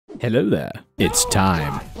Hello there. It's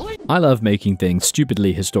time. I love making things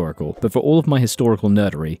stupidly historical, but for all of my historical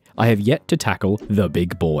nerdery, I have yet to tackle the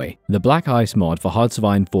big boy. The Black Ice mod for Hearts of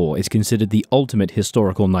Iron 4 is considered the ultimate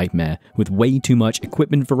historical nightmare, with way too much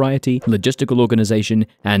equipment variety, logistical organization,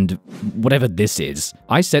 and whatever this is.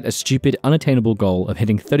 I set a stupid, unattainable goal of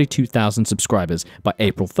hitting 32,000 subscribers by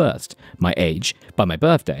April 1st, my age, by my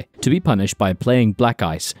birthday, to be punished by playing Black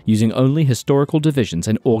Ice using only historical divisions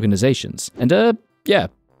and organizations. And yeah,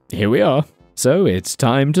 here we are. So it's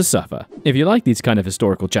time to suffer. If you like these kind of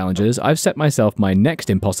historical challenges, I've set myself my next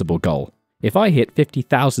impossible goal. If I hit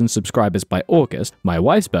 50,000 subscribers by August, my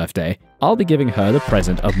wife's birthday, I'll be giving her the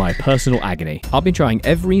present of my personal agony. I'll be trying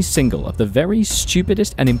every single of the very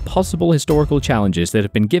stupidest and impossible historical challenges that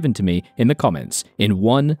have been given to me in the comments in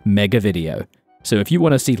one mega video. So if you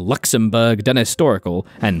want to see Luxembourg done historical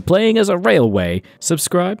and playing as a railway,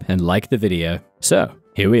 subscribe and like the video. So,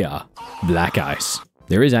 here we are. Black Ice.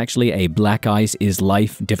 There is actually a Black Ice is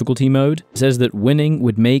Life difficulty mode. It says that winning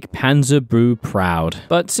would make Panzerbrew proud.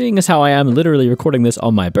 But seeing as how I am literally recording this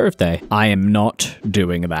on my birthday, I am not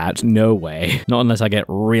doing that. No way. Not unless I get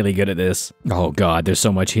really good at this. Oh god, there's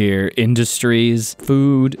so much here. Industries,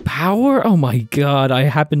 food, power. Oh my god, I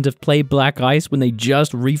happened to play Black Ice when they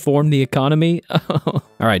just reformed the economy.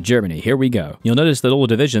 Alright, Germany, here we go. You'll notice that all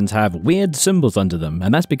divisions have weird symbols under them,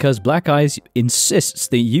 and that's because Black Ice insists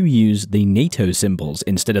that you use the NATO symbols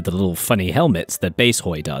instead of the little funny helmets that Base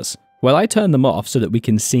HOI does. Well, I turn them off so that we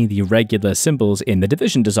can see the regular symbols in the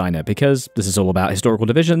division designer, because this is all about historical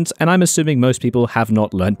divisions, and I'm assuming most people have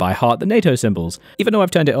not learnt by heart the NATO symbols. Even though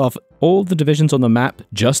I've turned it off, all the divisions on the map,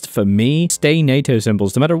 just for me, stay NATO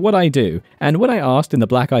symbols no matter what I do. And when I asked in the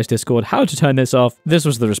Black Ice Discord how to turn this off, this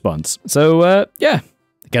was the response. So, yeah.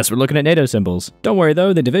 Guess we're looking at NATO symbols. Don't worry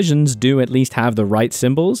though, the divisions do at least have the right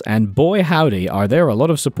symbols, and boy howdy are there a lot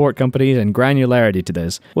of support companies and granularity to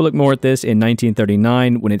this. We'll look more at this in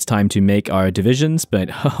 1939 when it's time to make our divisions,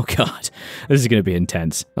 but oh god, this is going to be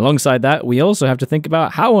intense. Alongside that, we also have to think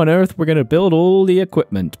about how on earth we're going to build all the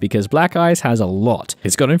equipment, because Black Ice has a lot.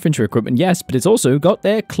 It's got infantry equipment, yes, but it's also got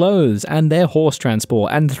their clothes and their horse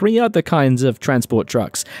transport and 3 other kinds of transport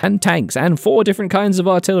trucks and tanks and 4 different kinds of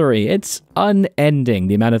artillery. It's unending,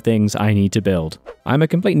 the amount of things I need to build. I'm a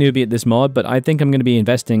complete newbie at this mod, but I think I'm going to be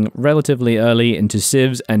investing relatively early into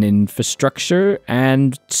civs and infrastructure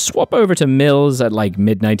and swap over to mills at like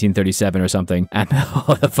mid-1937 or something. And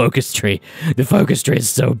oh, the focus tree. The focus tree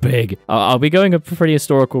is so big. I'll be going a pretty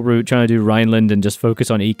historical route, trying to do Rhineland and just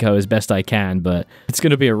focus on eco as best I can, but it's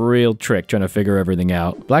going to be a real trick trying to figure everything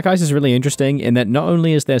out. Black Ice is really interesting in that not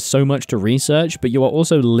only is there so much to research, but you are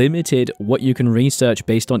also limited what you can research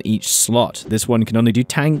based on each slot. This one can only do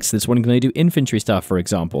tanks, this one can only do infantry stuff, for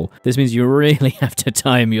example. This means you really have to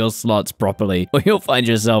time your slots properly, or you'll find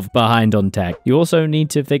yourself behind on tech. You also need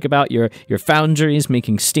to think about your foundries,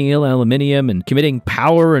 making steel and aluminium, and committing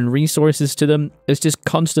power and resources to them. It's just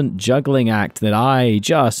constant juggling act that I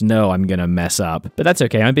just know I'm gonna mess up. But that's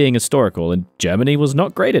okay, I'm being historical, and Germany was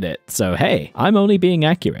not great at it, so hey, I'm only being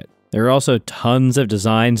accurate. There are also tons of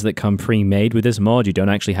designs that come pre-made with this mod. You don't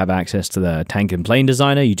actually have access to the tank and plane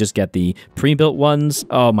designer, you just get the pre-built ones.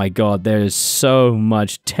 Oh my god, there's so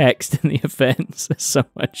much text in the events, there's so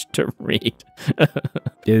much to read.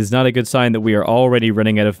 It is not a good sign that we are already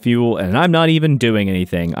running out of fuel, and I'm not even doing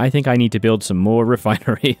anything. I think I need to build some more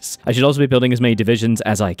refineries. I should also be building as many divisions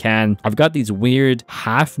as I can. I've got these weird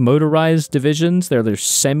half-motorized divisions. They're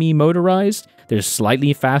semi-motorized. They're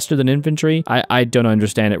slightly faster than infantry. I don't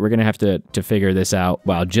understand it. We're going to have to figure this out.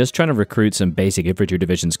 Wow, just trying to recruit some basic infantry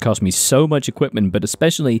divisions cost me so much equipment, but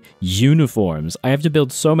especially uniforms. I have to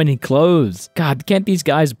build so many clothes. God, can't these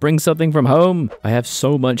guys bring something from home? I have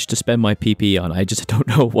so much to spend my PP on. I just don't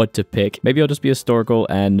know what to pick. Maybe I'll just be historical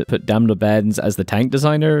and put Daimler-Benz as the tank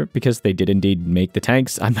designer, because they did indeed make the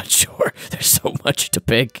tanks. I'm not sure. There's so much to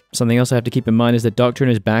pick. Something else I have to keep in mind is that Doctrine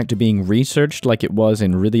is back to being researched like it was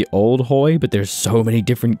in really old HOI, but there's so many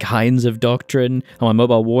different kinds of doctrine. I'm on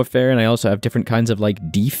mobile warfare, and I also have different kinds of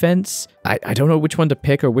like defense. I don't know which one to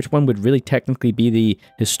pick or which one would really technically be the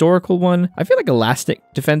historical one. I feel like elastic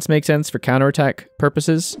defense makes sense for counterattack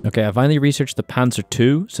purposes. Okay, I finally researched the Panzer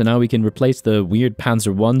II, so now we can replace the weird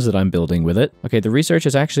Panzer Is that I'm building with it. Okay, the research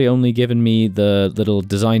has actually only given me the little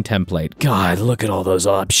design template. God, look at all those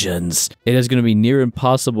options. It is going to be near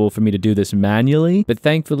impossible for me to do this manually, but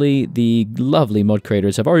thankfully the lovely mod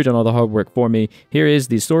creators have already done all the hard work for me. Here is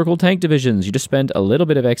the historical tank divisions. You just spend a little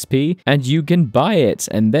bit of XP and you can buy it,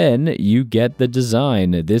 and then you get the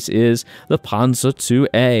design. This is the Panzer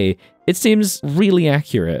IIA. It seems really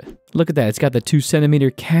accurate. Look at that, it's got the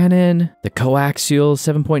 2-centimeter cannon, the coaxial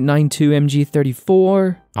 7.92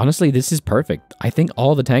 MG34. Honestly, this is perfect. I think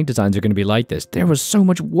all the tank designs are going to be like this. There was so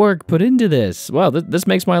much work put into this. Well, this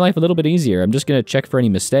makes my life a little bit easier. I'm just going to check for any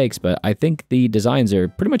mistakes, but I think the designs are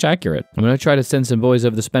pretty much accurate. I'm going to try to send some boys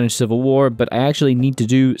over the Spanish Civil War, but I actually need to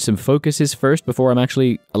do some focuses first before I'm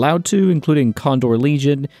actually allowed to, including Condor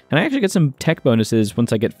Legion, and I actually get some tech bonuses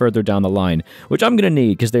once I get further down the line, which I'm going to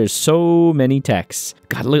need because there's so many techs.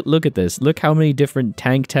 God, look at this. Look how many different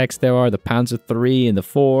tank techs there are, the Panzer III and the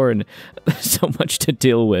 4, and so much to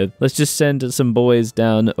deal with. Let's just send some boys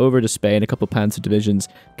down over to Spain, a couple Panzer divisions,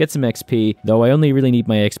 get some XP, though I only really need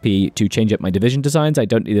my XP to change up my division designs. I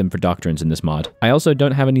don't need them for doctrines in this mod. I also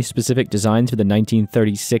don't have any specific designs for the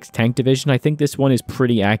 1936 tank division. I think this one is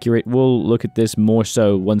pretty accurate. We'll look at this more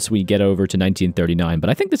so once we get over to 1939, but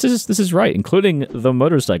I think this is right, including the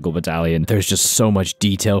motorcycle battalion. There's just so much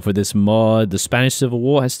detail for this mod. The Spanish Civil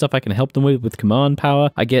War has stuff I can help them with command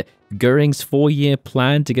power. I get Goering's 4-year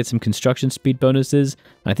plan to get some construction speed bonuses.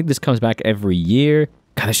 I think this comes back every year.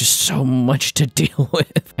 God, there's just so much to deal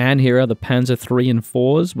with. And here are the Panzer III and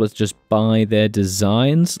 4s. Let's just buy their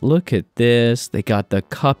designs. Look at this. They got the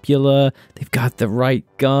cupula. They've got the right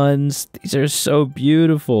guns. These are so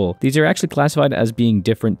beautiful. These are actually classified as being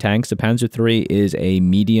different tanks. The Panzer III is a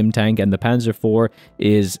medium tank, and the Panzer IV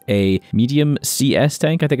is a medium CS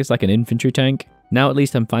tank. I think it's like an infantry tank. Now at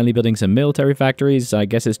least I'm finally building some military factories. I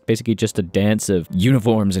guess it's basically just a dance of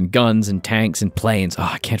uniforms and guns and tanks and planes. Oh,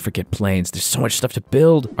 I can't forget planes. There's so much stuff to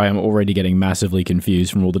build. I am already getting massively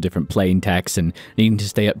confused from all the different plane techs and needing to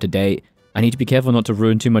stay up to date. I need to be careful not to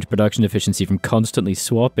ruin too much production efficiency from constantly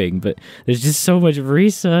swapping, but there's just so much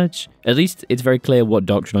research. At least it's very clear what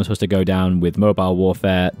doctrine I'm supposed to go down with mobile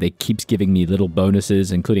warfare. They keeps giving me little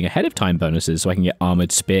bonuses, including ahead of time bonuses, so I can get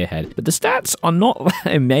armored spearhead. But the stats are not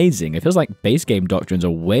that amazing. It feels like base game doctrines are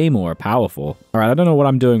way more powerful. Alright, I don't know what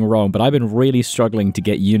I'm doing wrong, but I've been really struggling to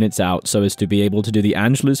get units out so as to be able to do the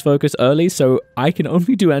Anschluss focus early, so I can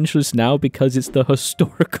only do Anschluss now because it's the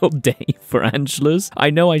historical day for Anschluss. I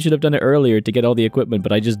know I should have done it earlier to get all the equipment,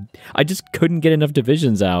 but I just couldn't get enough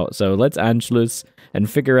divisions out. So let's Anschluss and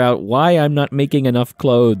figure out why I'm not making enough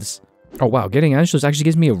clothes. Oh wow, getting Anschluss actually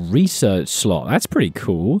gives me a research slot. That's pretty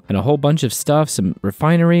cool. And a whole bunch of stuff, some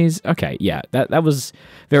refineries. Okay, yeah, that was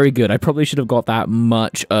very good. I probably should have got that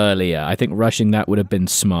much earlier. I think rushing that would have been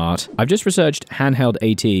smart. I've just researched handheld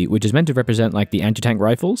AT, which is meant to represent like the anti-tank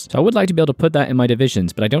rifles. So I would like to be able to put that in my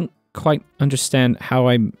divisions, but I don't quite understand how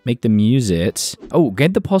I make them use it. Oh,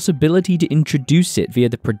 get the possibility to introduce it via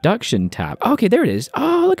the production tab. Okay, there it is.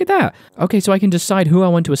 Oh, look at that. Okay, so I can decide who I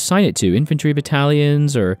want to assign it to. Infantry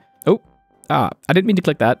battalions or... I didn't mean to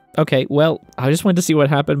click that. Okay, well, I just wanted to see what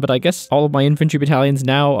happened, but I guess all of my infantry battalions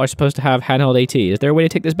now are supposed to have handheld AT. Is there a way to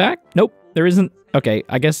take this back? Nope, there isn't. Okay,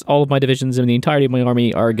 I guess all of my divisions and the entirety of my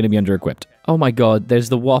army are going to be under-equipped. Oh my god, there's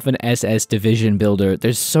the Waffen SS division builder.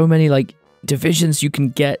 There's so many, like, divisions you can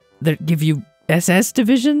get that give you SS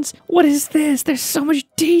divisions? What is this? There's so much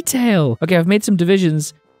detail. Okay, I've made some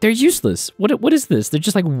divisions. They're useless. What is this? They're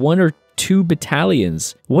just like 1 or 2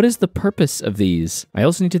 battalions. What is the purpose of these? I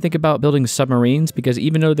also need to think about building submarines because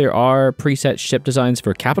even though there are preset ship designs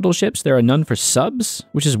for capital ships, there are none for subs,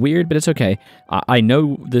 which is weird, but it's okay. I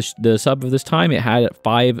know the sub of this time, it had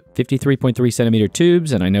 5 53.3 centimeter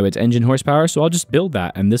tubes, and I know its engine horsepower, so I'll just build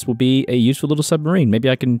that, and this will be a useful little submarine. Maybe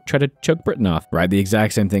I can try to choke Britain off. Right, the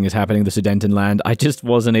exact same thing is happening in the Sudetenland. I just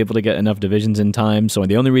wasn't able to get enough divisions in time, so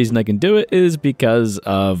the only reason I can do it is because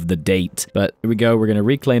of the date. But here we go, we're going to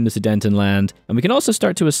reclaim the Sudetenland. And we can also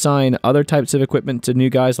start to assign other types of equipment to new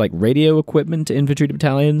guys, like radio equipment to infantry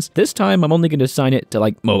battalions. This time, I'm only going to assign it to,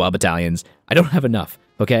 like, mobile battalions. I don't have enough,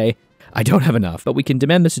 okay? I don't have enough, but we can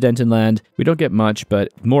demand the Sudetenland. We don't get much, but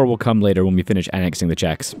more will come later when we finish annexing the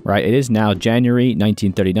Czechs. Right, it is now January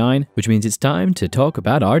 1939, which means it's time to talk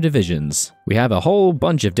about our divisions. We have a whole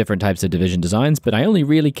bunch of different types of division designs, but I only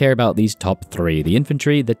really care about these top 3, the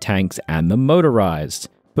infantry, the tanks, and the motorized.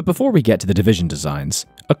 But before we get to the division designs,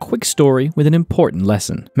 a quick story with an important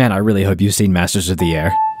lesson. Man, I really hope you've seen Masters of the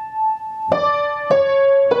Air.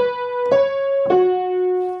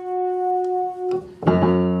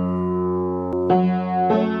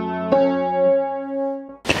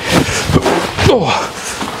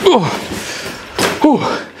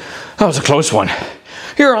 That was a close one.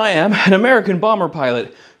 Here I am, an American bomber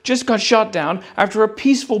pilot, just got shot down after a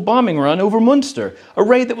peaceful bombing run over Munster, a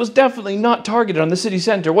raid that was definitely not targeted on the city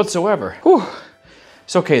center whatsoever. Whew.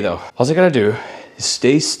 It's okay though. All I gotta do is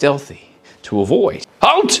stay stealthy to avoid.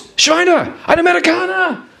 Halt! Schweine! Ein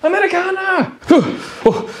Amerikaner! Amerikaner!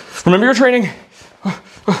 Oh, remember your training?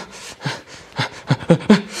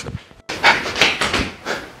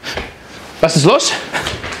 Was ist los?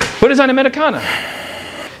 What is ein Amerikaner?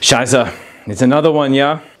 Scheiße. It's another one,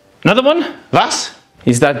 yeah? Another one? Was?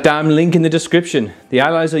 Is that damn link in the description. The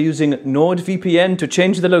Allies are using NordVPN to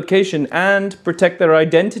change the location and protect their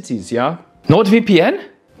identities, yeah? NordVPN?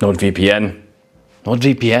 NordVPN.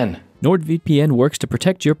 NordVPN. NordVPN works to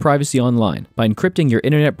protect your privacy online by encrypting your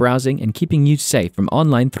internet browsing and keeping you safe from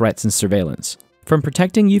online threats and surveillance. From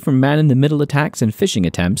protecting you from man-in-the-middle attacks and phishing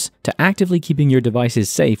attempts, to actively keeping your devices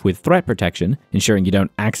safe with threat protection, ensuring you don't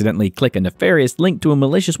accidentally click a nefarious link to a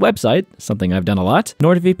malicious website, something I've done a lot,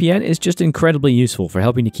 NordVPN is just incredibly useful for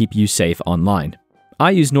helping to keep you safe online. I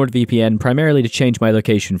use NordVPN primarily to change my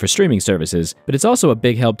location for streaming services, but it's also a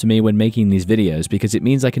big help to me when making these videos because it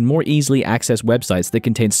means I can more easily access websites that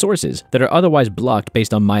contain sources that are otherwise blocked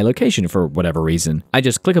based on my location for whatever reason. I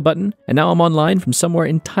just click a button, and now I'm online from somewhere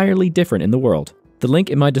entirely different in the world. The link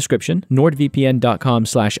in my description,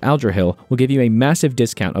 nordvpn.com/Aldrahill, will give you a massive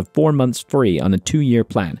discount of 4 months free on a 2-year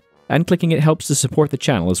plan, and clicking it helps to support the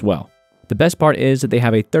channel as well. The best part is that they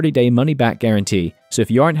have a 30-day money-back guarantee, so if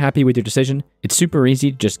you aren't happy with your decision, it's super easy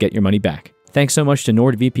to just get your money back. Thanks so much to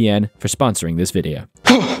NordVPN for sponsoring this video.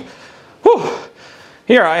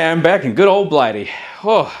 Here I am back in good old Blighty.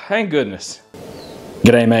 Oh, thank goodness.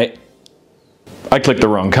 G'day, mate. I clicked the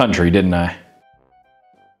wrong country, didn't I?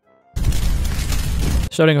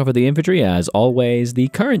 Starting off with the infantry, as always, the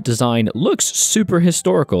current design looks super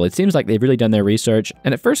historical. It seems like they've really done their research,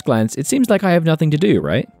 and at first glance, it seems like I have nothing to do,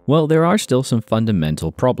 right? Well, there are still some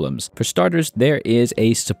fundamental problems. For starters, there is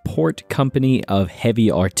a support company of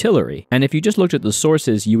heavy artillery, and if you just looked at the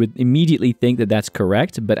sources, you would immediately think that that's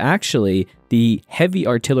correct, but actually, the heavy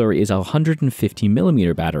artillery is a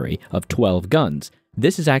 150mm battery of 12 guns.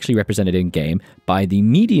 This is actually represented in-game by the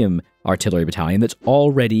medium artillery battalion that's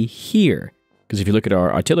already here. Because if you look at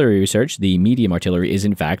our artillery research, the medium artillery is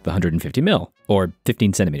in fact the 150mm, or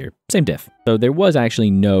 15cm, same diff. So there was actually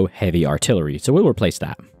no heavy artillery, so we'll replace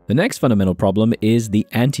that. The next fundamental problem is the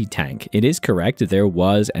anti-tank. It is correct that there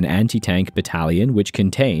was an anti-tank battalion which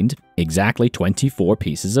contained exactly 24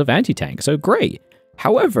 pieces of anti-tank, so great.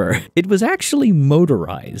 However, it was actually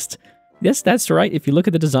motorized. Yes, that's right. If you look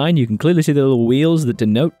at the design, you can clearly see the little wheels that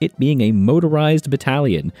denote it being a motorized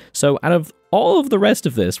battalion. So out of all of the rest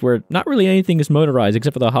of this, where not really anything is motorized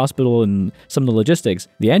except for the hospital and some of the logistics,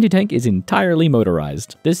 the anti-tank is entirely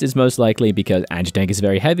motorized. This is most likely because anti-tank is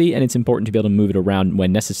very heavy and it's important to be able to move it around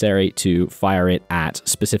when necessary to fire it at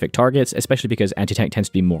specific targets, especially because anti-tank tends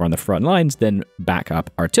to be more on the front lines than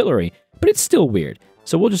backup artillery. But it's still weird.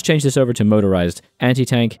 So we'll just change this over to motorized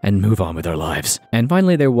anti-tank and move on with our lives. And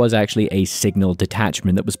finally, there was actually a signal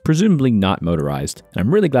detachment that was presumably not motorized. And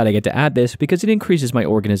I'm really glad I get to add this because it increases my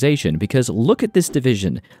organization, because look at this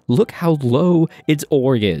division. Look how low its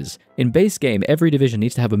org is. In base game, every division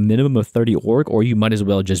needs to have a minimum of 30 org, or you might as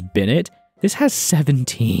well just bin it. This has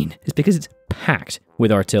 17. It's because it's packed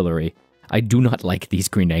with artillery. I do not like these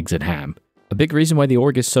green eggs and ham. A big reason why the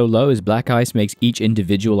org is so low is Black Ice makes each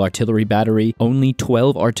individual artillery battery only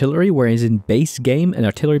 12 artillery, whereas in base game, an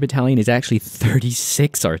artillery battalion is actually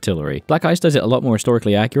 36 artillery. Black Ice does it a lot more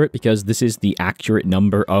historically accurate because this is the accurate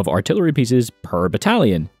number of artillery pieces per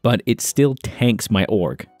battalion, but it still tanks my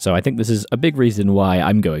org. So I think this is a big reason why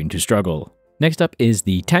I'm going to struggle. Next up is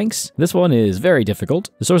the tanks. This one is very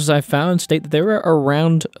difficult. The sources I've found state that there are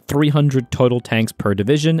around 300 total tanks per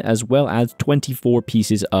division, as well as 24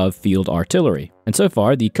 pieces of field artillery. And so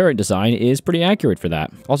far, the current design is pretty accurate for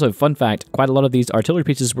that. Also, fun fact, quite a lot of these artillery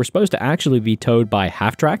pieces were supposed to actually be towed by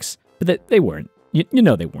half-tracks, but they weren't. You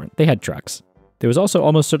know they weren't. They had trucks. There was also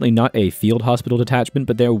almost certainly not a field hospital detachment,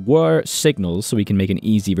 but there were signals, so we can make an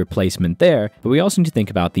easy replacement there. But we also need to think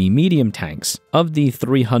about the medium tanks. Of the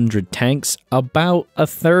 300 tanks, about a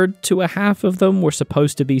third to a half of them were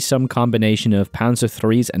supposed to be some combination of Panzer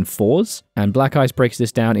IIIs and IVs. And Black Ice breaks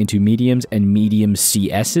this down into mediums and medium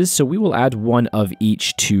CSs, so we will add one of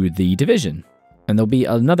each to the division. And there'll be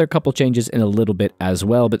another couple changes in a little bit as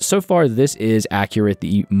well, but so far this is accurate.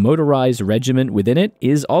 The motorized regiment within it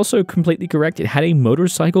is also completely correct. It had a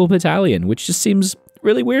motorcycle battalion, which just seems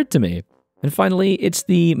really weird to me. And finally, it's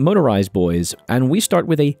the motorized boys, and we start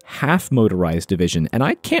with a half-motorized division, and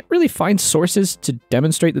I can't really find sources to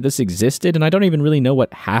demonstrate that this existed, and I don't even really know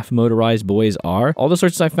what half-motorized boys are. All the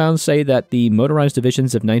sources I found say that the motorized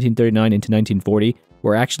divisions of 1939 into 1940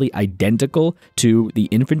 were actually identical to the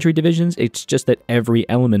infantry divisions. It's just that every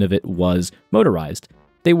element of it was motorized.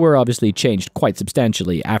 They were obviously changed quite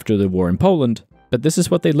substantially after the war in Poland, but this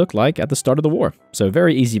is what they look like at the start of the war, so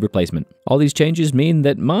very easy replacement. All these changes mean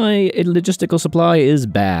that my logistical supply is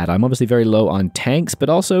bad. I'm obviously very low on tanks, but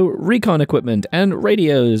also recon equipment and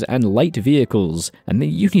radios and light vehicles, and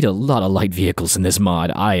you need a lot of light vehicles in this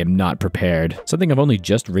mod. I am not prepared. Something I've only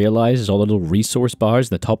just realized is all the little resource bars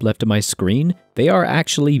in the top left of my screen. They are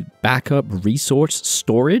actually backup resource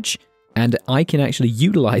storage, and I can actually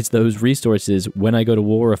utilize those resources when I go to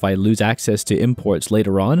war if I lose access to imports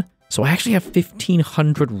later on. So I actually have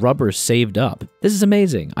 1,500 rubber saved up. This is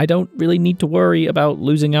amazing. I don't really need to worry about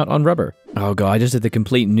losing out on rubber. Oh god, I just did the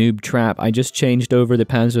complete noob trap. I just changed over the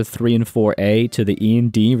Panzer III and IVA to the E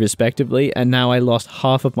and D respectively, and now I lost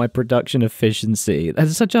half of my production efficiency.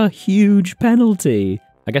 That's such a huge penalty.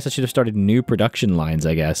 I guess I should have started new production lines,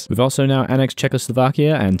 I guess. We've also now annexed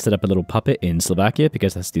Czechoslovakia and set up a little puppet in Slovakia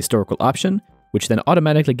because that's the historical option, which then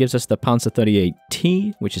automatically gives us the Panzer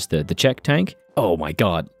 38T, which is the Czech tank. Oh my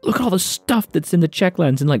god, look at all the stuff that's in the Czech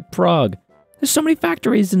lands in like Prague. There's so many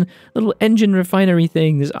factories and little engine refinery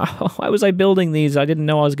things. Oh, why was I building these? I didn't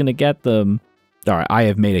know I was going to get them. Alright, I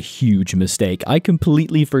have made a huge mistake. I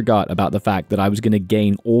completely forgot about the fact that I was going to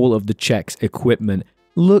gain all of the Czechs' equipment.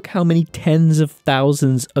 Look how many tens of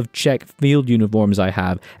thousands of Czech field uniforms I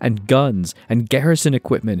have, and guns, and garrison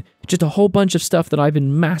equipment. Just a whole bunch of stuff that I've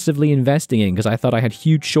been massively investing in because I thought I had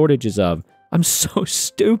huge shortages of. I'm so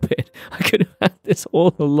stupid. I could have had this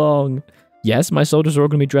all along. Yes, my soldiers are all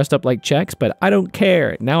going to be dressed up like Czechs, but I don't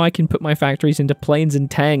care. Now I can put my factories into planes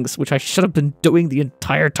and tanks, which I should have been doing the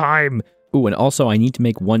entire time. Ooh, and also I need to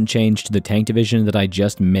make one change to the tank division that I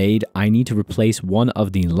just made. I need to replace one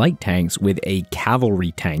of the light tanks with a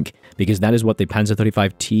cavalry tank, because that is what the Panzer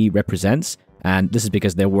 35T represents. And this is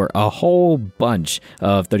because there were a whole bunch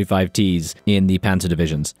of 35Ts in the Panzer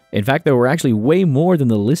divisions. In fact, there were actually way more than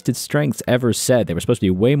the listed strengths ever said. There were supposed to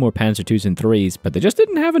be way more Panzer 2s and 3s, but they just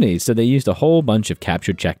didn't have any, so they used a whole bunch of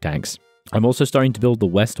captured Czech tanks. I'm also starting to build the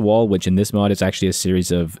West Wall, which in this mod is actually a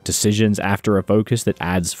series of decisions after a focus that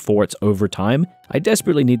adds forts over time. I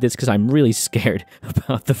desperately need this because I'm really scared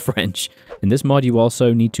about the French. In this mod, you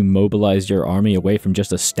also need to mobilize your army away from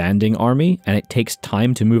just a standing army, and it takes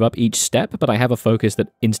time to move up each step, but I have a focus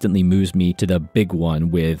that instantly moves me to the big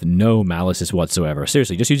one with no malices whatsoever.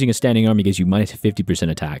 Seriously, just using a standing army gives you minus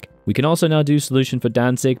 50% attack. We can also now do solution for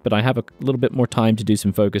Danzig, but I have a little bit more time to do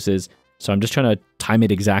some focuses. So I'm just trying to time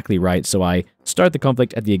it exactly right so I start the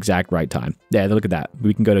conflict at the exact right time. Yeah, look at that.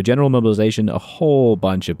 We can go to general mobilization, a whole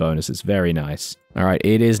bunch of bonuses. Very nice. All right,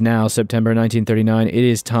 it is now September 1939. It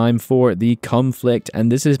is time for the conflict,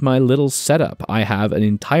 and this is my little setup. I have an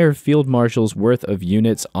entire field marshal's worth of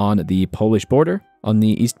units on the Polish border. On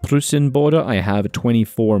the East Prussian border, I have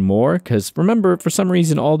 24 more, because remember, for some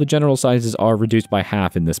reason, all the general sizes are reduced by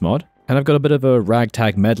half in this mod. And I've got a bit of a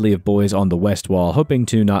ragtag medley of boys on the West Wall, hoping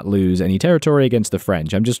to not lose any territory against the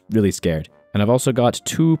French. I'm just really scared. And I've also got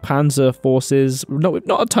 2 panzer forces, not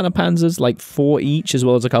a ton of panzers, like 4 each, as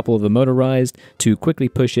well as a couple of the motorized, to quickly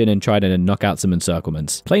push in and try to knock out some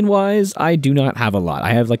encirclements. Plane-wise, I do not have a lot.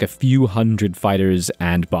 I have like a few hundred fighters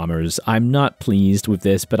and bombers. I'm not pleased with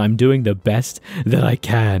this, but I'm doing the best that I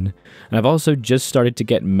can. And I've also just started to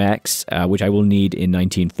get mechs, which I will need in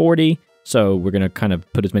 1940. So we're going to kind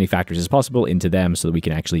of put as many factories as possible into them so that we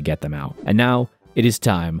can actually get them out. And now it is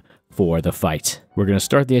time for the fight. We're going to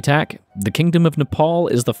start the attack. The Kingdom of Nepal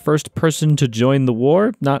is the first person to join the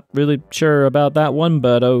war. Not really sure about that one,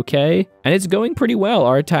 but okay. And it's going pretty well.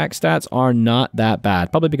 Our attack stats are not that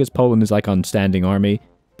bad. Probably because Poland is like on standing army.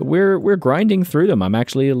 But we're grinding through them. I'm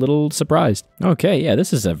actually a little surprised. Okay, yeah,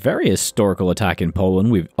 this is a very historical attack in Poland.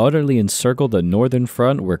 We've utterly encircled the northern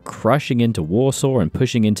front. We're crushing into Warsaw and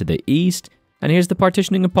pushing into the east. And here's the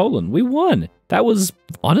partitioning of Poland. We won. That was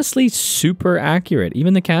honestly super accurate.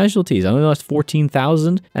 Even the casualties. I only lost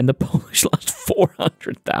 14,000 and the Polish lost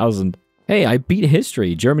 400,000. Hey, I beat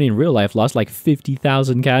history. Germany in real life lost like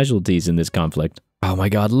 50,000 casualties in this conflict. Oh my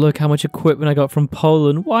god, look how much equipment I got from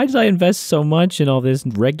Poland. Why did I invest so much in all this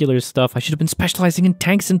regular stuff? I should have been specializing in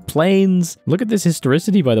tanks and planes. Look at this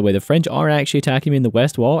historicity, by the way. The French are actually attacking me in the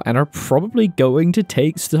West Wall and are probably going to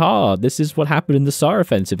take Saar. This is what happened in the Saar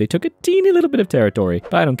offensive. They took a teeny little bit of territory,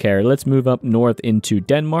 but I don't care. Let's move up north into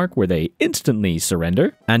Denmark, where they instantly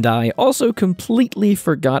surrender. And I also completely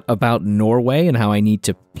forgot about Norway and how I need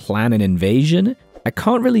to plan an invasion. I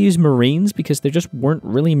can't really use Marines because there just weren't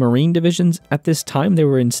really Marine divisions at this time. They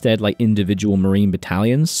were instead like individual Marine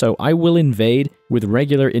battalions. So I will invade with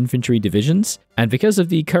regular infantry divisions. And because of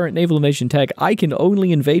the current naval invasion tech, I can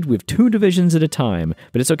only invade with 2 divisions at a time.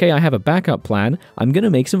 But it's okay, I have a backup plan. I'm gonna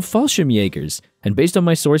make some Fallschirmjägers. And based on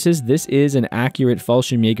my sources, this is an accurate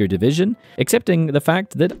Fallschirmjäger division, excepting the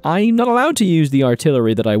fact that I'm not allowed to use the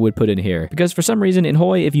artillery that I would put in here. Because for some reason in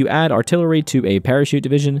HOI, if you add artillery to a parachute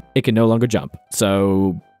division, it can no longer jump.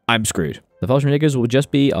 So I'm screwed. The Fallschirmjägers will just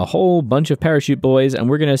be a whole bunch of parachute boys, and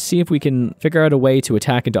we're gonna see if we can figure out a way to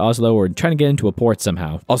attack into Oslo or try to get into a port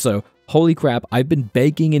somehow. Also, holy crap, I've been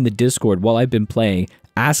begging in the Discord while I've been playing,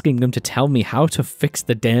 asking them to tell me how to fix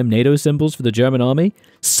the damn NATO symbols for the German army.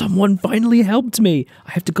 Someone finally helped me.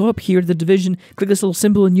 I have to go up here to the division, click this little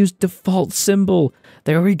symbol, and use default symbol.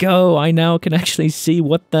 There we go. I now can actually see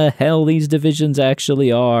what the hell these divisions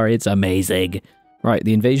actually are. It's amazing. Right,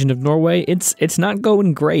 the invasion of Norway, it's not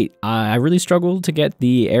going great. I really struggled to get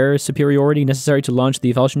the air superiority necessary to launch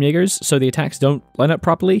the Fallschirmjägers, so the attacks don't line up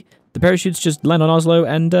properly. The parachutes just land on Oslo,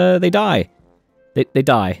 and they die. They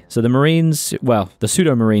die. So the Marines, well, the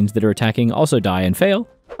pseudo-Marines that are attacking also die and fail.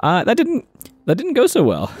 That didn't go so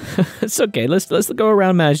well. It's okay, let's go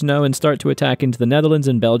around Maginot and start to attack into the Netherlands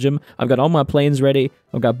and Belgium. I've got all my planes ready.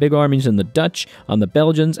 I've got big armies on the Dutch, on the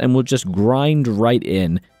Belgians, and we'll just grind right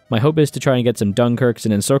in. My hope is to try and get some Dunkirks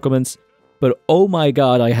and encirclements, but oh my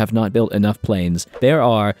god, I have not built enough planes. There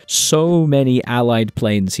are so many allied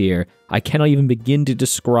planes here. I cannot even begin to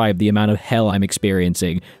describe the amount of hell I'm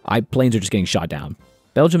experiencing. Planes are just getting shot down.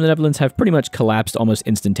 Belgium and the Netherlands have pretty much collapsed almost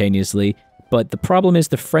instantaneously, but the problem is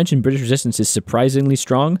the French and British resistance is surprisingly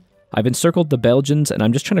strong. I've encircled the Belgians, and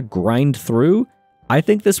I'm just trying to grind through. I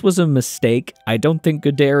think this was a mistake. I don't think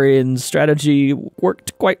Guderian's strategy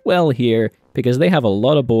worked quite well here, because they have a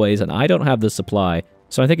lot of boys and I don't have the supply.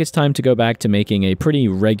 So I think it's time to go back to making a pretty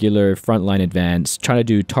regular frontline advance, trying to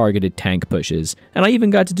do targeted tank pushes. And I even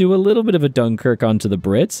got to do a little bit of a Dunkirk onto the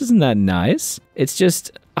Brits. Isn't that nice? It's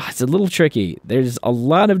just, it's a little tricky. There's a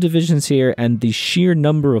lot of divisions here, and the sheer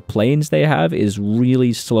number of planes they have is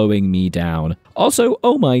really slowing me down. Also,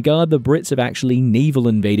 oh my god, the Brits have actually naval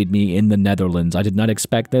invaded me in the Netherlands. I did not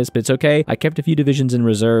expect this, but it's okay. I kept a few divisions in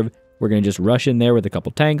reserve. We're going to just rush in there with a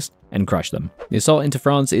couple tanks and crush them. The assault into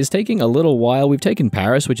France is taking a little while. We've taken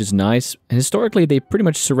Paris, which is nice. Historically, they pretty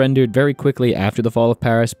much surrendered very quickly after the fall of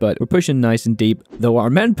Paris, but we're pushing nice and deep, though our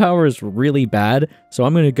manpower is really bad. So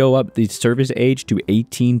I'm going to go up the service age to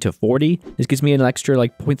 18 to 40. This gives me an extra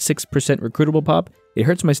like 0.6% recruitable pop. It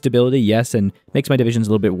hurts my stability, yes, and makes my divisions a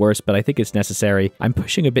little bit worse, but I think it's necessary. I'm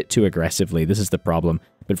pushing a bit too aggressively. This is the problem.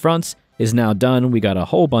 But France is now done. We got a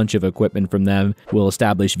whole bunch of equipment from them. We'll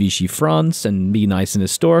establish Vichy France and be nice and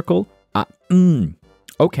historical.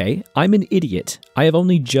 Okay, I'm an idiot. I have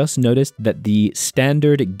only just noticed that the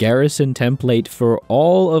standard garrison template for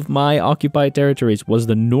all of my occupied territories was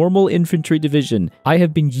the normal infantry division. I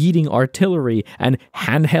have been yeeting artillery and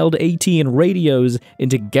handheld AT and radios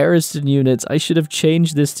into garrison units. I should have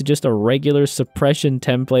changed this to just a regular suppression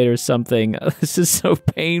template or something. This is so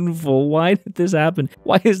painful. Why did this happen?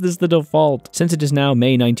 Why is this the default? Since it is now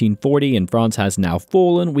May 1940 and France has now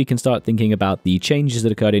fallen, we can start thinking about the changes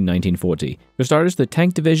that occurred in 1940. For starters, the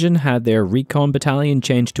tank division had their recon battalion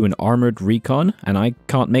changed to an armored recon, and I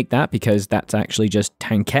can't make that because that's actually just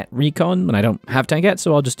tankette recon, and I don't have tankette,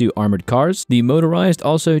 so I'll just do armored cars. The motorized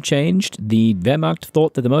also changed. The Wehrmacht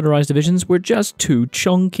thought that the motorized divisions were just too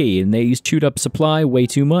chunky, and they chewed up supply way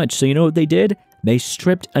too much, so you know what they did? They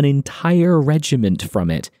stripped an entire regiment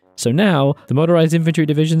from it. So now, the motorized infantry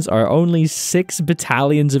divisions are only 6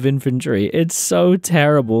 battalions of infantry. It's so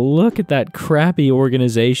terrible. Look at that crappy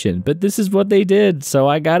organization. But this is what they did, so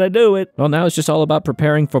I gotta do it. Well, now it's just all about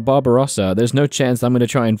preparing for Barbarossa. There's no chance I'm gonna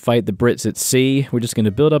try and fight the Brits at sea. We're just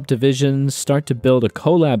gonna build up divisions, start to build a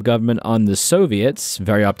collab government on the Soviets.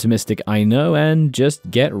 Very optimistic, I know, and just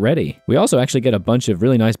get ready. We also actually get a bunch of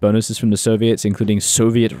really nice bonuses from the Soviets, including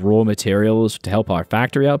Soviet raw materials to help our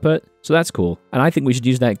factory output. So that's cool. And I think we should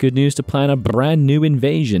use that good news to plan a brand new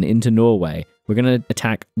invasion into Norway. We're going to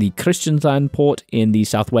attack the Kristiansand port in the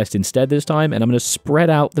southwest instead this time, and I'm going to spread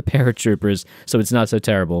out the paratroopers so it's not so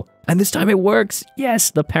terrible. And this time it works! Yes,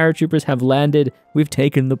 the paratroopers have landed. We've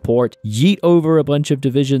taken the port. Yeet over a bunch of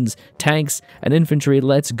divisions, tanks, and infantry.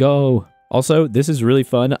 Let's go! Also, this is really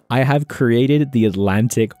fun. I have created the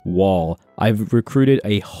Atlantic Wall. I've recruited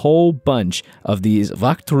a whole bunch of these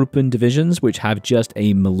Wachttruppen divisions, which have just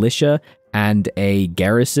a militia and a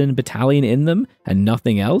garrison battalion in them, and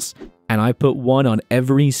nothing else. And I put one on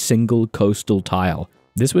every single coastal tile.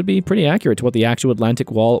 This would be pretty accurate to what the actual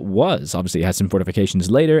Atlantic Wall was. Obviously, it has some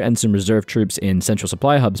fortifications later and some reserve troops in central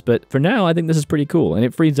supply hubs, but for now, I think this is pretty cool, and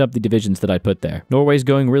it frees up the divisions that I put there. Norway's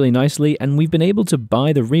going really nicely, and we've been able to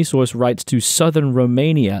buy the resource rights to southern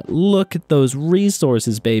Romania. Look at those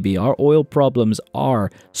resources, baby. Our oil problems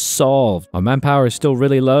are solved. Our manpower is still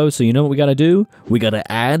really low, so you know what we gotta do? We gotta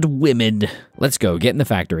add women. Let's go, get in the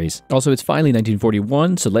factories. Also, it's finally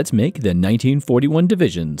 1941, so let's make the 1941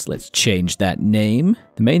 divisions. Let's change that name.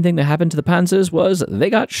 The main thing that happened to the panzers was they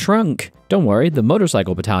got shrunk. Don't worry, the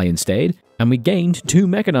motorcycle battalion stayed, and we gained 2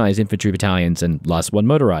 mechanized infantry battalions and lost 1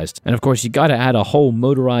 motorized. And of course, you gotta add a whole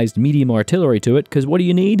motorized medium artillery to it, because what do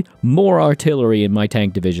you need? More artillery in my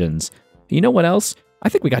tank divisions. You know what else? I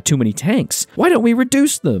think we got too many tanks. Why don't we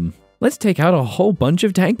reduce them? Let's take out a whole bunch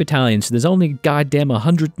of tank battalions. There's only goddamn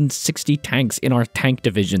 160 tanks in our tank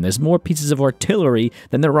division. There's more pieces of artillery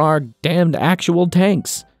than there are damned actual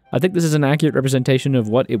tanks. I think this is an accurate representation of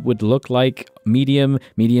what it would look like. Medium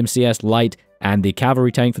CS, light, and the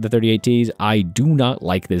cavalry tank for the 38Ts. I do not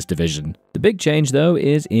like this division. The big change, though,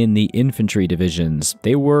 is in the infantry divisions.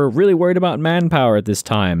 They were really worried about manpower at this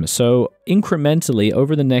time, so incrementally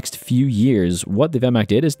over the next few years, what the Wehrmacht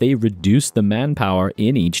did is they reduced the manpower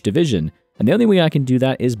in each division. And the only way I can do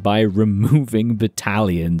that is by removing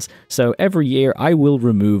battalions. So every year I will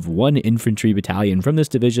remove 1 infantry battalion from this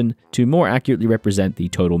division to more accurately represent the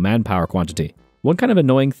total manpower quantity. One kind of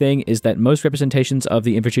annoying thing is that most representations of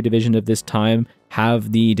the infantry division of this time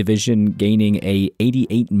have the division gaining a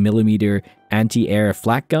 88mm anti-air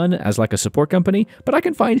flak gun as like a support company, but I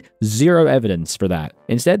can find 0 evidence for that.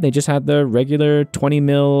 Instead, they just had the regular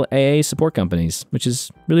 20mm AA support companies, which is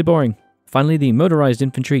really boring. Finally, the motorized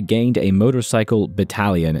infantry gained a motorcycle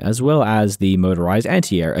battalion, as well as the motorized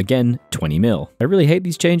anti-air, again, 20mm. I really hate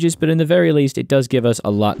these changes, but in the very least, it does give us a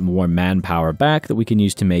lot more manpower back that we can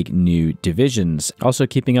use to make new divisions. Also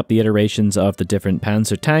keeping up the iterations of the different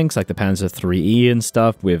Panzer tanks, like the Panzer IIIe and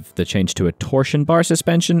stuff, with the change to a torsion bar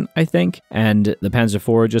suspension, I think, and the Panzer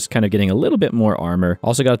IV just kind of getting a little bit more armor.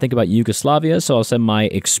 Also got to think about Yugoslavia, so I'll send my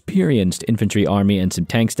experienced infantry army and some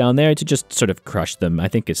tanks down there to just sort of crush them. I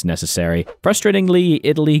think it's necessary. Frustratingly,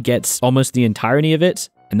 Italy gets almost the entirety of it,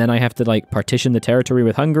 and then I have to like partition the territory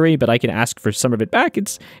with Hungary, but I can ask for some of it back.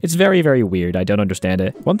 It's very, very weird. I don't understand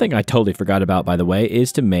it. One thing I totally forgot about, by the way,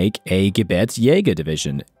 is to make a Gebirgsjäger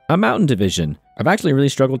division, a mountain division. I've actually really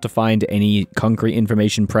struggled to find any concrete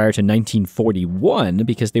information prior to 1941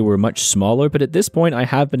 because they were much smaller, but at this point I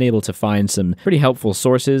have been able to find some pretty helpful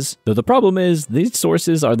sources. Though the problem is, these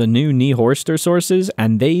sources are the new HOI4’s sources,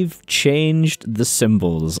 and they've changed the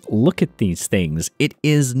symbols. Look at these things. It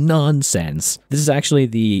is nonsense. This is actually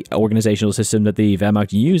the organizational system that the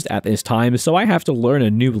Wehrmacht used at this time, so I have to learn a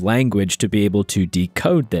new language to be able to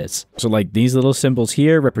decode this. So like these little symbols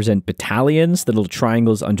here represent battalions. The little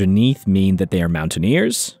triangles underneath mean that they are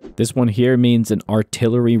mountaineers. This one here means an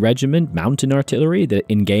artillery regiment, mountain artillery. The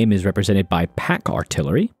in-game is represented by pack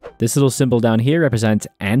artillery. This little symbol down here represents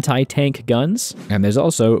anti-tank guns. And there's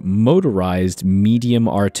also motorized medium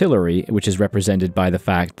artillery, which is represented by the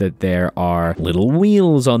fact that there are little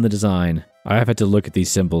wheels on the design. I've had to look at these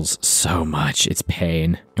symbols so much. It's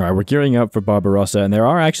pain. All right, we're gearing up for Barbarossa, and there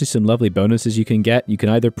are actually some lovely bonuses you can get. You can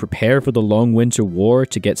either prepare for the long winter war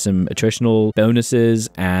to get some attritional bonuses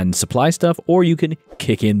and supply stuff, or you can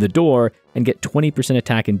kick in the door and get 20%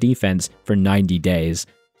 attack and defense for 90 days.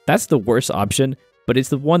 That's the worst option, but it's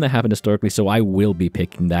the one that happened historically, so I will be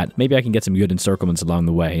picking that. Maybe I can get some good encirclements along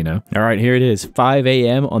the way, you know? All right, here it is, 5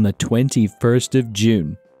 a.m. on the 21st of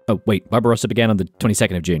June. Oh, wait, Barbarossa began on the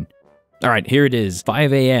 22nd of June. All right, here it is,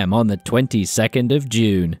 5 a.m. on the 22nd of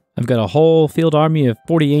June. I've got a whole field army of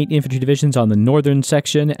 48 infantry divisions on the northern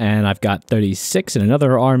section, and I've got 36 in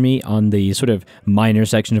another army on the sort of minor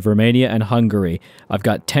section of Romania and Hungary. I've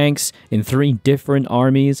got tanks in 3 different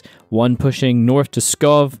armies, one pushing north to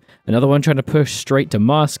Pskov, another one trying to push straight to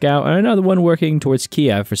Moscow, and another one working towards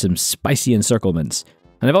Kiev for some spicy encirclements.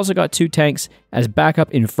 And I've also got 2 tanks as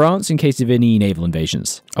backup in France in case of any naval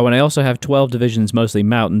invasions. Oh, and I also have 12 divisions, mostly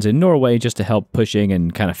mountains, in Norway just to help pushing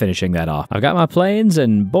and kind of finishing that off. I've got my planes,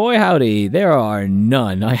 and boy howdy, there are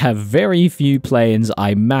none. I have very few planes.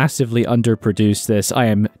 I massively underproduced this. I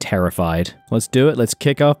am terrified. Let's do it. Let's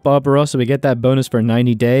kick off Barbarossa. We get that bonus for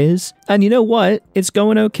 90 days. And you know what? It's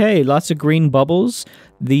going okay. Lots of green bubbles.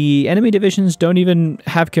 The enemy divisions don't even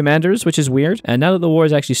have commanders, which is weird. And now that the war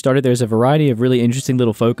has actually started, there's a variety of really interesting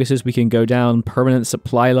little focuses. We can go down permanent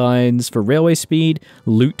supply lines for railway speed,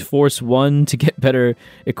 loot force 1 to get better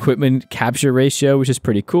equipment capture ratio, which is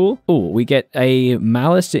pretty cool. Oh, we get a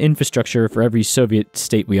malice to infrastructure for every Soviet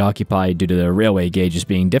state we occupy due to the railway gauges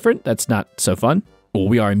being different. That's not so fun. Oh,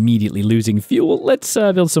 we are immediately losing fuel. Let's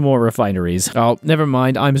build some more refineries. Oh, never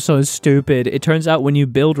mind. I'm so stupid. It turns out when you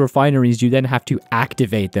build refineries, you then have to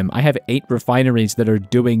activate them. I have 8 refineries that are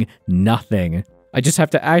doing nothing. I just have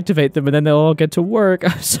to activate them and then they'll all get to work.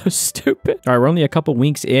 I'm so stupid. All right, we're only a couple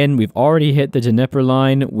weeks in. We've already hit the Dnieper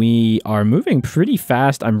line. We are moving pretty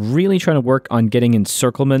fast. I'm really trying to work on getting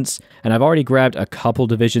encirclements, and I've already grabbed a couple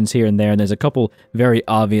divisions here and there, and there's a couple very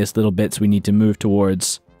obvious little bits we need to move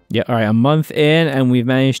towards. Yeah, all right, a month in, and we've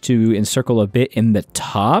managed to encircle a bit in the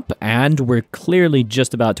top, and we're clearly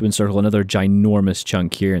just about to encircle another ginormous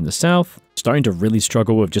chunk here in the south. Starting to really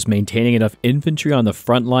struggle with just maintaining enough infantry on the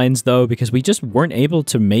front lines, though, because we just weren't able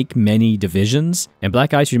to make many divisions. In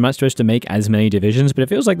Black Ice, you're not supposed to make as many divisions, but it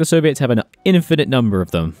feels like the Soviets have an infinite number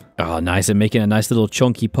of them. Oh, nice. I'm making a nice little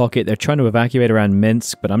chunky pocket. They're trying to evacuate around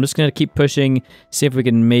Minsk, but I'm just going to keep pushing, see if we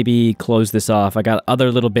can maybe close this off. I got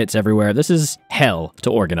other little bits everywhere. This is hell to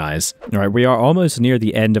organize. All right, we are almost near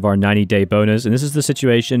the end of our 90-day bonus, and this is the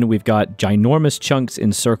situation. We've got ginormous chunks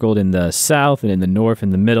encircled in the south and in the north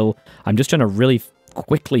and the middle. I'm just trying to really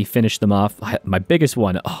quickly finish them off. My biggest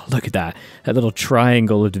one, oh, look at that. That little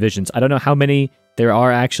triangle of divisions. I don't know how many there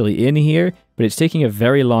are actually in here, but it's taking a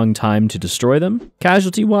very long time to destroy them.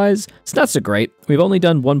 Casualty-wise, it's not so great. We've only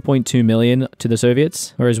done 1.2 million to the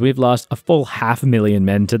Soviets, whereas we've lost a full 500,000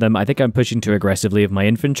 men to them. I think I'm pushing too aggressively with my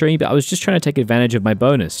infantry, but I was just trying to take advantage of my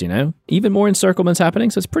bonus, you know? Even more encirclements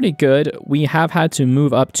happening, so it's pretty good. We have had to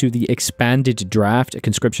move up to the expanded draft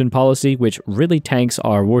conscription policy, which really tanks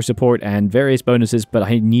our war support and various bonuses, but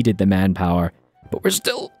I needed the manpower. But we're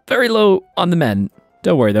still very low on the men.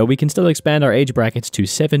 Don't worry though, we can still expand our age brackets to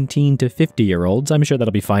 17 to 50-year-olds. I'm sure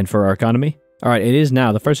that'll be fine for our economy. Alright, it is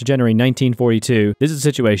now the 1st of January 1942. This is the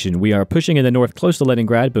situation. We are pushing in the north close to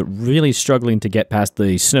Leningrad, but really struggling to get past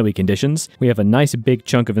the snowy conditions. We have a nice big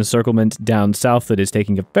chunk of encirclement down south that is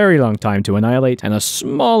taking a very long time to annihilate, and a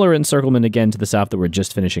smaller encirclement again to the south that we're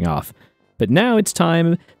just finishing off. But now it's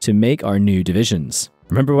time to make our new divisions.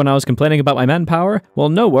 Remember when I was complaining about my manpower? Well,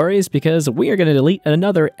 no worries, because we are going to delete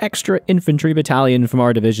another extra infantry battalion from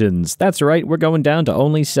our divisions. That's right, we're going down to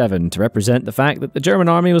only 7 to represent the fact that the German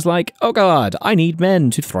army was like, oh god, I need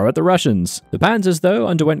men to throw at the Russians. The Panzers, though,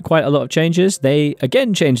 underwent quite a lot of changes. They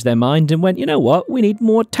again changed their mind and went, you know what, we need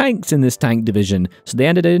more tanks in this tank division. So they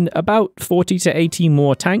ended in about 40 to 80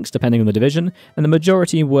 more tanks, depending on the division, and the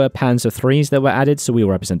majority were Panzer IIIs that were added, so we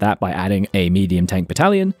will represent that by adding a medium tank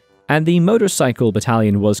battalion. And the motorcycle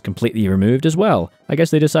battalion was completely removed as well. I guess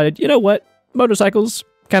they decided, you know what, motorcycles,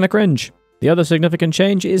 kinda cringe. The other significant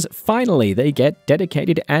change is finally they get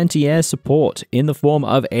dedicated anti-air support in the form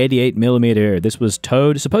of 88mm. This was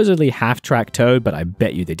towed, supposedly half-track towed, but I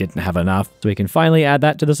bet you they didn't have enough. So we can finally add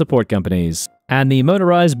that to the support companies. And the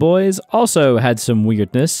motorized boys also had some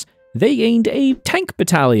weirdness. They gained a tank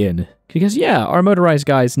battalion. Because yeah, our motorized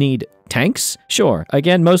guys need tanks, sure.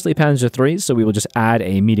 Again, mostly Panzer IIIs, so we will just add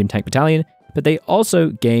a medium tank battalion. But they also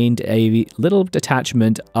gained a little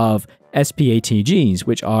detachment of SPATGs,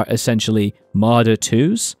 which are essentially Marder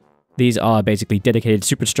 2s. These are basically dedicated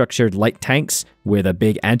superstructured light tanks with a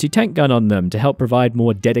big anti-tank gun on them to help provide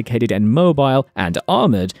more dedicated and mobile and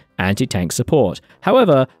armored anti-tank support.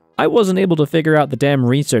 However, I wasn't able to figure out the damn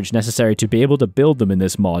research necessary to be able to build them in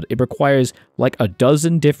this mod. It requires like a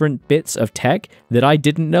dozen different bits of tech that I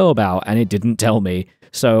didn't know about and it didn't tell me.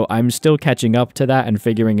 So I'm still catching up to that and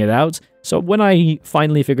figuring it out. So when I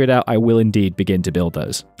finally figure it out, I will indeed begin to build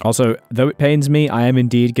those. Also, though it pains me, I am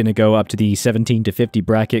indeed going to go up to the 17 to 50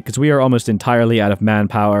 bracket because we are almost entirely out of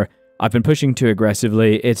manpower. I've been pushing too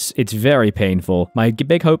aggressively. It's very painful. My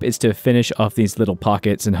big hope is to finish off these little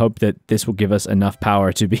pockets and hope that this will give us enough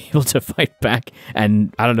power to be able to fight back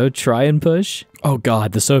and, I don't know, try and push. Oh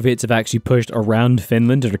god, the Soviets have actually pushed around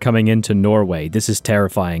Finland and are coming into Norway. This is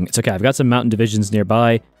terrifying. It's okay, I've got some mountain divisions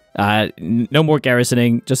nearby. No more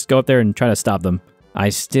garrisoning. Just go up there and try to stop them. I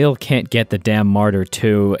still can't get the damn Marder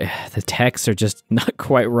 2. The texts are just not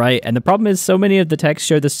quite right. And the problem is so many of the texts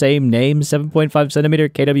share the same name, 7.5 centimeter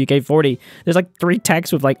KWK-40. There's like 3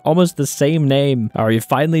 texts with like almost the same name. Are you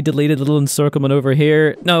finally deleted little encirclement over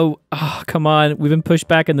here? No. Oh, come on. We've been pushed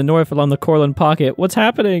back in the north along the Courland pocket. What's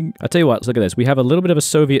happening? I'll tell you what, let's look at this. We have a little bit of a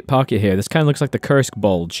Soviet pocket here. This kind of looks like the Kursk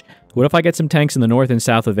bulge. What if I get some tanks in the north and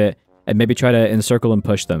south of it and maybe try to encircle and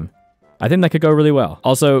push them? I think that could go really well.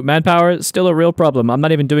 Also, manpower, still a real problem. I'm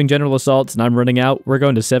not even doing general assaults and I'm running out. We're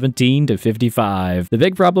going to 17 to 55. The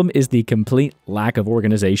big problem is the complete lack of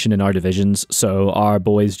organization in our divisions, so our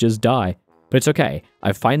boys just die. But it's okay.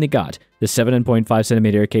 I've finally got the 7.5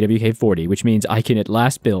 centimeter KWK-40, which means I can at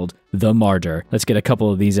last build the Marder. Let's get a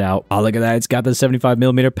couple of these out. Oh, look at that. It's got the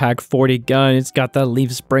 75mm Pak 40 gun. It's got the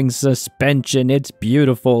leaf spring suspension. It's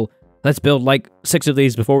beautiful. Let's build like 6 of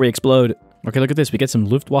these before we explode. Okay, look at this. We get some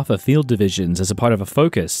Luftwaffe field divisions as a part of a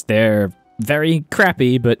focus. They're very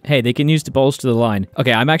crappy, but hey, they can use to bolster the line.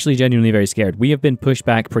 Okay, I'm actually genuinely very scared. We have been pushed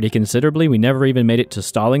back pretty considerably. We never even made it to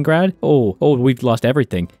Stalingrad. Oh, we've lost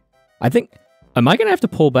everything. I think... Am I going to have to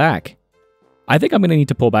pull back? I think I'm going to need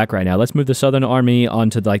to pull back right now. Let's move the Southern Army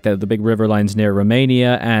onto like the big river lines near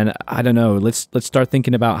Romania, and I don't know, let's start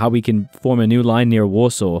thinking about how we can form a new line near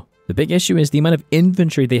Warsaw. The big issue is the amount of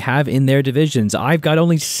infantry they have in their divisions. I've got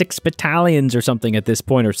only 6 battalions or something at this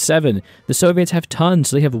point, or 7. The Soviets have tons,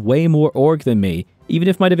 so they have way more org than me. Even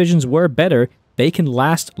if my divisions were better, they can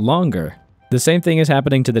last longer. The same thing is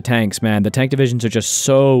happening to the tanks, man. The tank divisions are just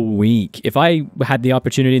so weak. If I had the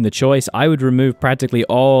opportunity and the choice, I would remove practically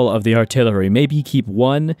all of the artillery. Maybe keep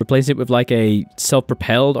 1, replace it with like a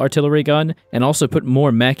self-propelled artillery gun, and also put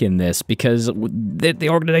more mech in this because the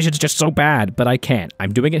organization is just so bad. But I can't.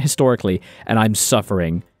 I'm doing it historically, and I'm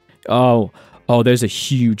suffering. Oh, there's a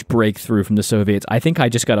huge breakthrough from the Soviets. I think I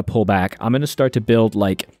just gotta pull back. I'm gonna start to build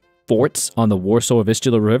like forts on the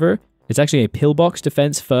Warsaw-Vistula River. It's actually a pillbox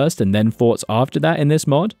defense first and then forts after that in this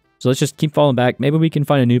mod. So let's just keep falling back. Maybe we can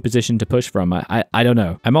find a new position to push from. I don't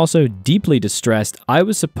know. I'm also deeply distressed. I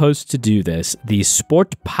was supposed to do this. The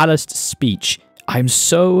Sportpalast speech. I'm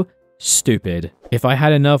so stupid. If I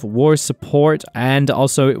had enough war support and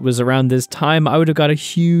also it was around this time, I would have got a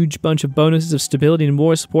huge bunch of bonuses of stability and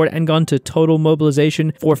war support and gone to total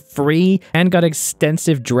mobilization for free and got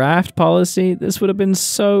extensive draft policy. This would have been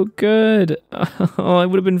so good. Oh, it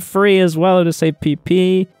would have been free as well to say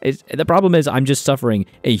PP. The problem is I'm just suffering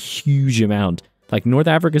a huge amount. Like, North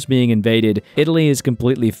Africa's being invaded. Italy has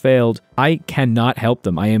completely failed. I cannot help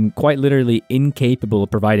them. I am quite literally incapable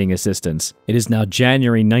of providing assistance. It is now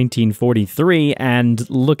January 1943, and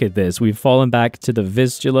look at this. We've fallen back to the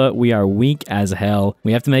Vistula. We are weak as hell.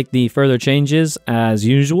 We have to make the further changes as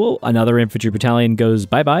usual. Another infantry battalion goes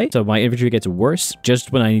bye-bye, so my infantry gets worse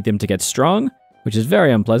just when I need them to get strong, which is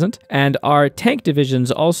very unpleasant. And our tank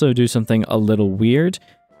divisions also do something a little weird.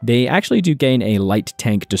 They actually do gain a light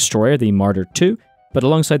tank destroyer, the Martyr II, but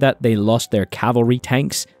alongside that, they lost their cavalry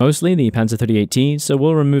tanks, mostly the Panzer 38T, so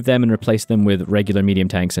we'll remove them and replace them with regular medium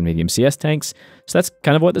tanks and medium CS tanks. So that's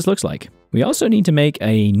kind of what this looks like. We also need to make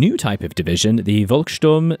a new type of division, the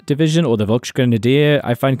Volkssturm division or the Volksgrenadier.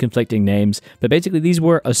 I find conflicting names, but basically these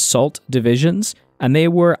were assault divisions, and they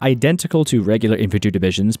were identical to regular infantry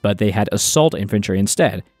divisions, but they had assault infantry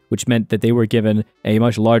instead, which meant that they were given a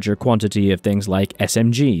much larger quantity of things like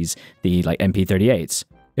SMGs, the MP38s.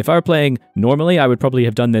 If I were playing normally, I would probably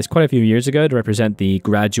have done this quite a few years ago to represent the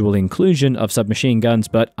gradual inclusion of submachine guns,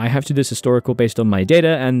 but I have to do this historical based on my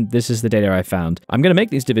data, and this is the data I found. I'm going to make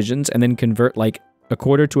these divisions and then convert like a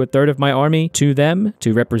quarter to a third of my army to them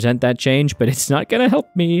to represent that change, but it's not going to help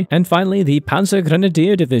me. And finally, the Panzer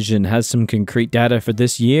Grenadier division has some concrete data for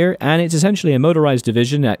this year, and it's essentially a motorized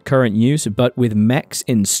division at current use, but with mechs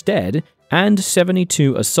instead, and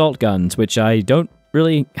 72 assault guns, which I don't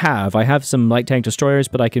really have. I have some light tank destroyers,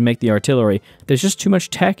 but I can make the artillery. There's just too much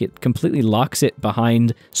tech. It completely locks it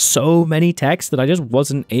behind so many techs that I just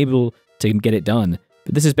wasn't able to get it done.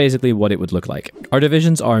 But this is basically what it would look like. Our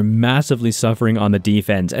divisions are massively suffering on the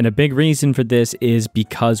defense, and a big reason for this is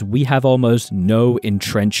because we have almost no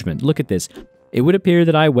entrenchment. Look at this. It would appear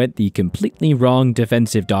that I went the completely wrong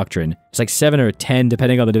defensive doctrine. It's like 7 or 10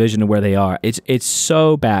 depending on the division and where they are. It's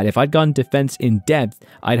so bad. If I'd gone defense in depth,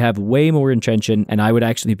 I'd have way more entrenchment and I would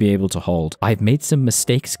actually be able to hold. I've made some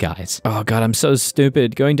mistakes, guys. Oh god, I'm so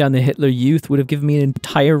stupid. Going down the Hitler Youth would have given me an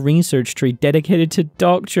entire research tree dedicated to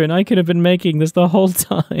doctrine. I could have been making this the whole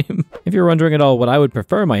time. If you're wondering at all what I would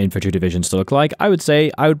prefer my infantry divisions to look like, I would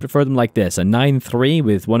say I would prefer them like this. A 9-3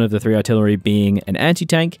 with one of the 3 artillery being an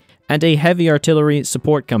anti-tank, and a heavy artillery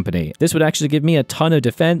support company. This would actually give me a ton of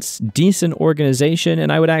defense, decent organization,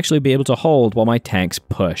 and I would actually be able to hold while my tanks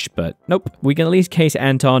push, but nope. We can at least case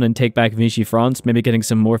Anton and take back Vichy France, maybe getting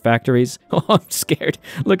some more factories. Oh, I'm scared.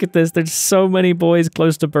 Look at this. There's so many boys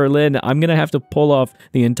close to Berlin. I'm gonna have to pull off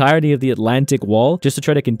the entirety of the Atlantic Wall just to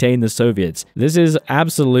try to contain the Soviets. This is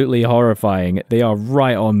absolutely horrifying. They are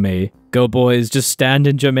right on me. Go boys, just stand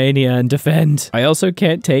in Germania and defend. I also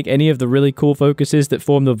can't take any of the really cool focuses that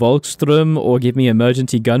form the Volkssturm or give me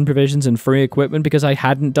emergency gun provisions and free equipment because I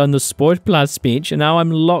hadn't done the Sportplatz speech, and now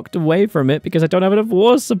I'm locked away from it because I don't have enough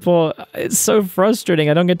war support. It's so frustrating.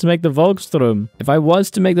 I don't get to make the Volkssturm. If I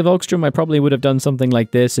was to make the Volkssturm, I probably would have done something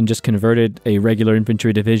like this and just converted a regular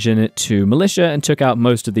infantry division to militia and took out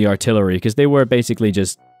most of the artillery because they were basically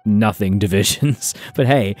just nothing divisions. But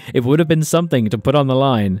hey, it would have been something to put on the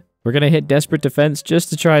line. We're gonna hit desperate defense just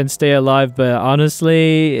to try and stay alive, but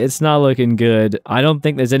honestly, it's not looking good. I don't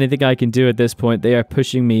think there's anything I can do at this point. They are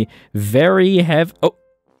pushing me very heavy.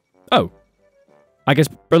 Oh. I guess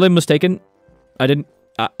Berlin was taken. I didn't...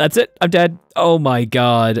 that's it. I'm dead. Oh my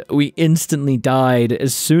god. We instantly died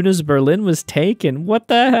as soon as Berlin was taken. What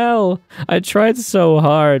the hell? I tried so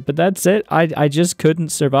hard, but that's it. I just couldn't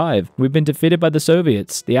survive. We've been defeated by the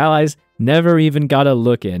Soviets. The Allies never even got a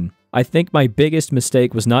look in. I think my biggest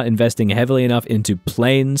mistake was not investing heavily enough into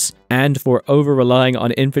planes and for over-relying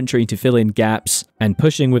on infantry to fill in gaps and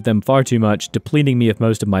pushing with them far too much, depleting me of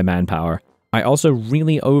most of my manpower. I also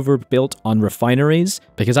really overbuilt on refineries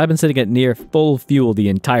because I've been sitting at near full fuel the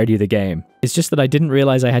entirety of the game. It's just that I didn't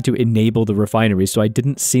realize I had to enable the refineries, so I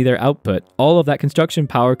didn't see their output. All of that construction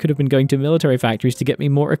power could have been going to military factories to get me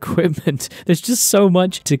more equipment. There's just so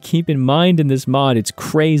much to keep in mind in this mod, it's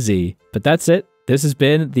crazy. But that's it. This has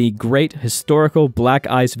been the Great Historical Black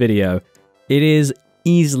Ice video. It is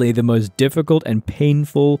easily the most difficult and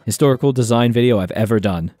painful historical design video I've ever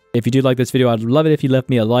done. If you do like this video, I'd love it if you left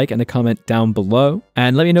me a like and a comment down below.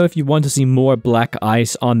 And let me know if you want to see more Black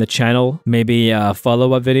Ice on the channel. Maybe a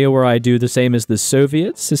follow-up video where I do the same as the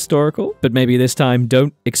Soviets historical, but maybe this time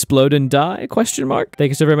don't explode and die, ? Thank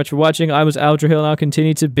you so very much for watching. I was Aldrahill and I'll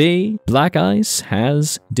continue to be. Black Ice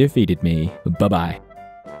has defeated me. Bye-bye.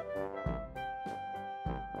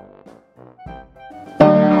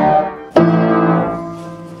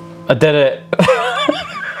 I did it.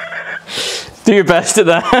 Do your best at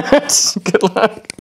that. Good luck.